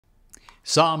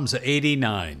Psalms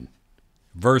 89,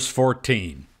 verse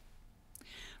 14.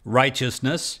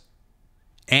 Righteousness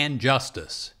and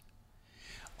justice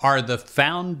are the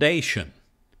foundation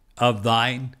of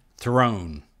thine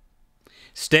throne.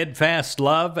 Steadfast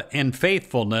love and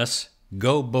faithfulness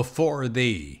go before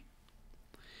thee.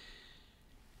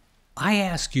 I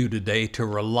ask you today to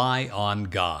rely on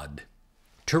God,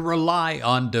 to rely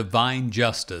on divine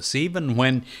justice, even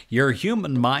when your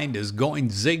human mind is going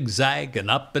zigzag and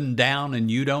up and down and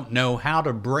you don't know how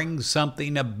to bring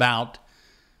something about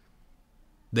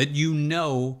that you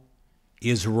know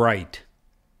is right.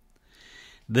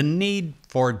 The need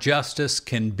for justice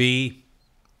can be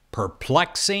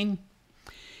perplexing.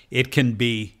 It can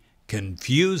be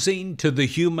confusing to the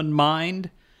human mind.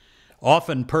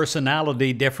 Often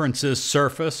personality differences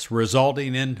surface,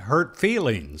 resulting in hurt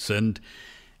feelings and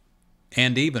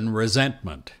even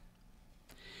resentment.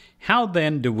 How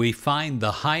then do we find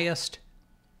the highest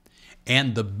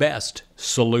and the best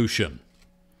solution?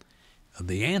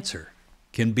 The answer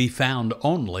can be found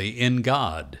only in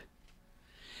God.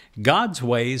 God's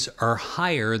ways are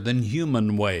higher than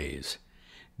human ways.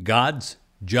 God's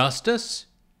justice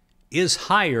is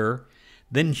higher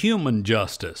than human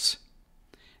justice.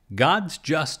 God's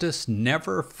justice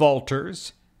never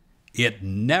falters, it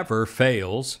never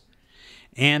fails,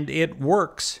 and it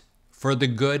works for the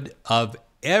good of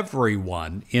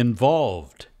everyone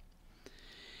involved.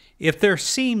 If there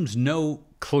seems no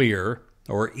clear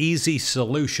or easy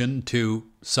solution to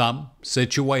some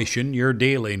situation you're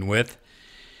dealing with,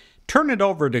 turn it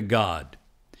over to God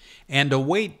and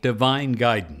await divine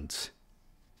guidance.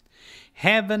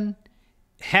 Having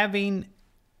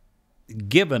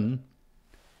given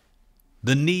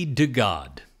the need to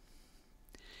God,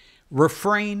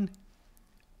 refrain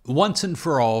once and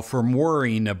for all from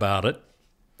worrying about it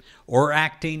or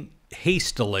acting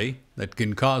hastily that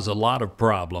can cause a lot of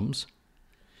problems,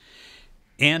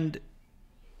 and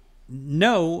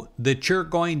know that you're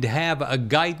going to have a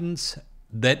guidance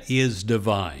that is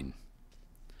divine.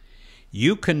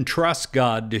 You can trust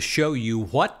God to show you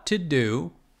what to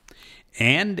do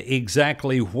and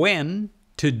exactly when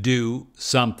to do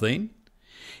something.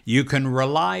 You can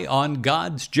rely on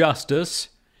God's justice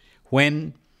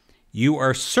when you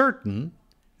are certain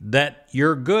that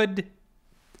your good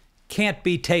can't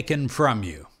be taken from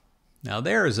you. Now,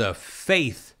 there is a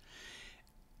faith,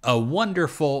 a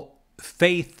wonderful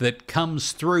faith that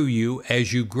comes through you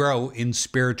as you grow in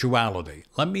spirituality.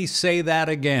 Let me say that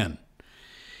again.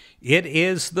 It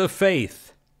is the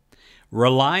faith,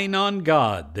 relying on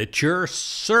God, that you're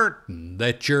certain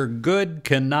that your good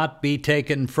cannot be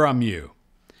taken from you.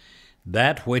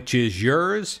 That which is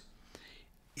yours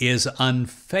is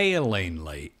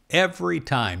unfailingly every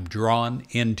time drawn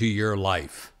into your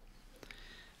life.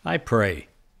 I pray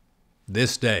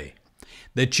this day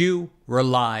that you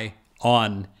rely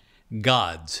on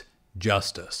God's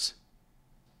justice.